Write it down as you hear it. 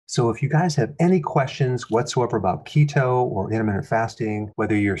So if you guys have any questions whatsoever about keto or intermittent fasting,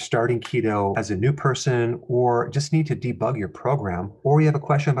 whether you're starting keto as a new person or just need to debug your program, or you have a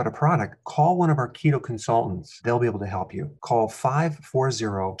question about a product, call one of our keto consultants. They'll be able to help you. Call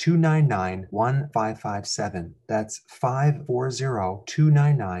 540-299-1557. That's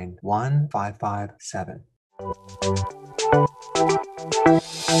 540-299-1557.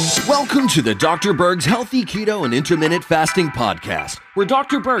 Welcome to the Dr. Berg's Healthy Keto and Intermittent Fasting Podcast, where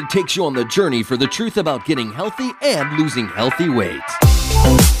Dr. Berg takes you on the journey for the truth about getting healthy and losing healthy weight.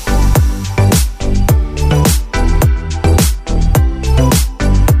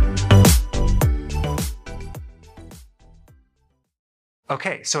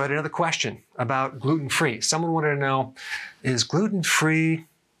 Okay, so I had another question about gluten-free. Someone wanted to know, is gluten-free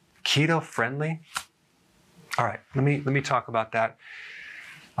keto-friendly? All right, let me talk about that.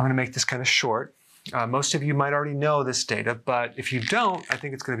 I'm going to make this kind of short. Most of you might already know this data, but if you don't, I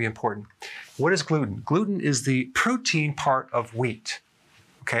think it's going to be important. What is gluten? Gluten is the protein part of wheat,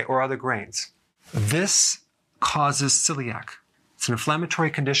 okay, or other grains. This causes celiac. It's an inflammatory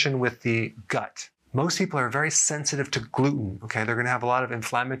condition with the gut. Most people are very sensitive to gluten, okay? They're going to have a lot of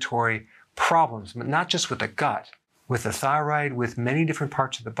inflammatory problems, but not just with the gut, with the thyroid, with many different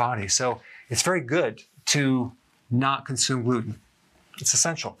parts of the body. So it's very good to not consume gluten. It's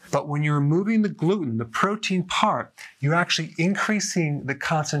essential. But when you're removing the gluten, the protein part, you're actually increasing the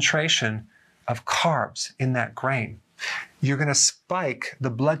concentration of carbs in that grain. You're going to spike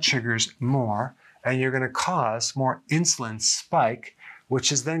the blood sugars more, and you're going to cause more insulin spike,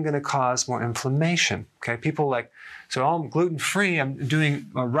 which is then going to cause more inflammation. Okay, people like, so I'm gluten-free, I'm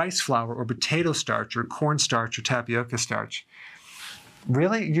doing rice flour or potato starch or corn starch or tapioca starch.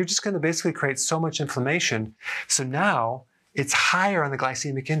 Really? You're just going to basically create so much inflammation. So now it's higher on the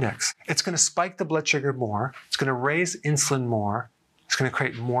glycemic index. It's going to spike the blood sugar more. It's going to raise insulin more. It's going to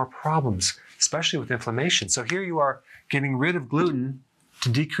create more problems, especially with inflammation. So here you are getting rid of gluten to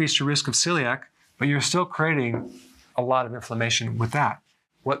decrease your risk of celiac, but you're still creating a lot of inflammation with that.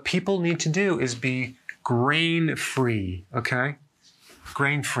 What people need to do is be grain-free, okay?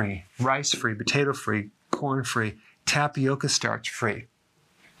 Grain-free, rice-free, potato-free, corn-free, tapioca starch-free.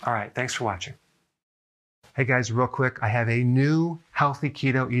 All right, thanks for watching. Hey guys, real quick, I have a new healthy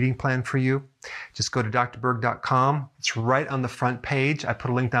keto eating plan for you. Just go to drberg.com. It's right on the front page. I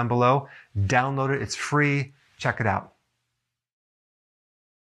put a link down below. Download it. It's free. Check it out.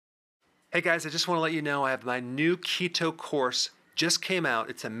 Hey guys, I just want to let you know I have my new keto course just came out.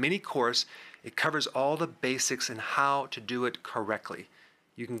 It's a mini course. It covers all the basics and how to do it correctly.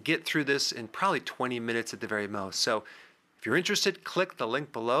 You can get through this in probably 20 minutes at the very most. So if you're interested, click the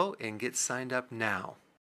link below and get signed up now.